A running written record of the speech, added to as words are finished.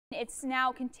it's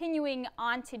now continuing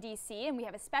on to DC, and we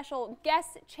have a special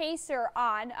guest chaser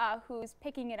on who's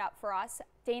picking it up for us,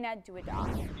 Dana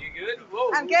Duodoff. You good? Whoa,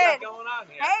 I'm what good. we got going on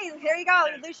here? Hey, here you go,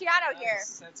 Luciano here.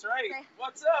 That's right.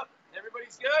 What's up?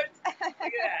 Everybody's good? Look at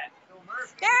that. Phil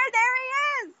Murphy. There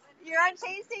he is. You're on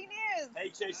Chasing News. Hey,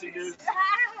 Chasing News.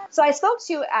 So I spoke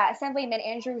to Assemblyman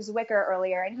Andrew Zwicker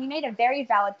earlier, and he made a very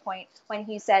valid point when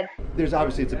he said, There's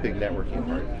obviously, it's a big networking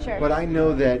part. Sure. But I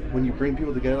know that when you bring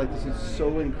people together like this, it's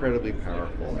so incredibly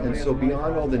powerful. And so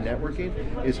beyond all the networking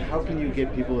is how can you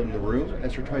get people in the room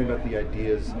as we're talking about the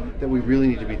ideas that we really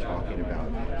need to be talking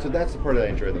about. So that's the part that I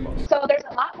enjoy the most. So there's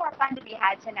a lot more fun to be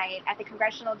had tonight at the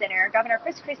congressional dinner. Governor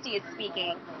Chris Christie is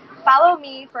speaking. Follow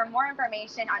me for more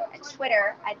information on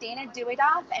Twitter at Dana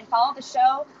Duodoff, and follow the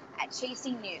show at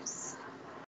Chasing News.